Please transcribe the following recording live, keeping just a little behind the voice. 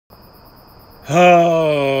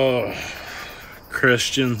Oh,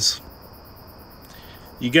 Christians.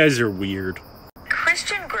 You guys are weird.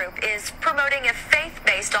 Christian group is promoting a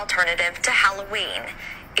faith-based alternative to Halloween.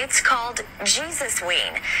 It's called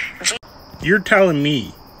Jesusween. You're telling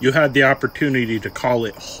me you had the opportunity to call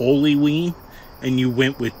it Holyween and you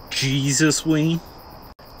went with Jesusween?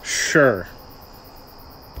 Sure.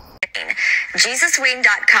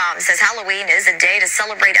 Jesusween.com says Halloween is a day to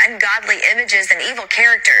celebrate ungodly images and evil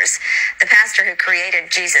characters. The pastor who created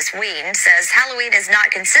Jesusween says Halloween is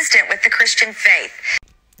not consistent with the Christian faith.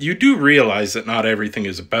 You do realize that not everything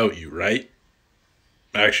is about you, right?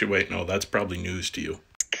 Actually, wait, no, that's probably news to you.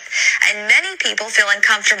 And many people feel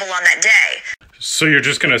uncomfortable on that day. So you're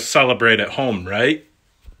just going to celebrate at home, right?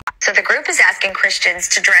 So the group is asking Christians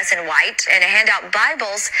to dress in white and hand out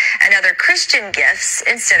Bibles and other Christian gifts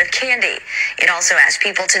instead of candy. It also asks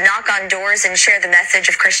people to knock on doors and share the message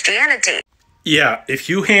of Christianity. Yeah, if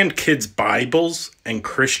you hand kids Bibles and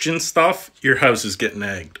Christian stuff, your house is getting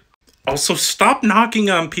egged. Also, stop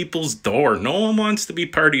knocking on people's door. No one wants to be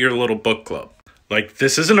part of your little book club. Like,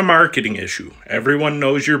 this isn't a marketing issue. Everyone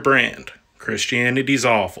knows your brand. Christianity's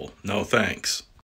awful. No thanks.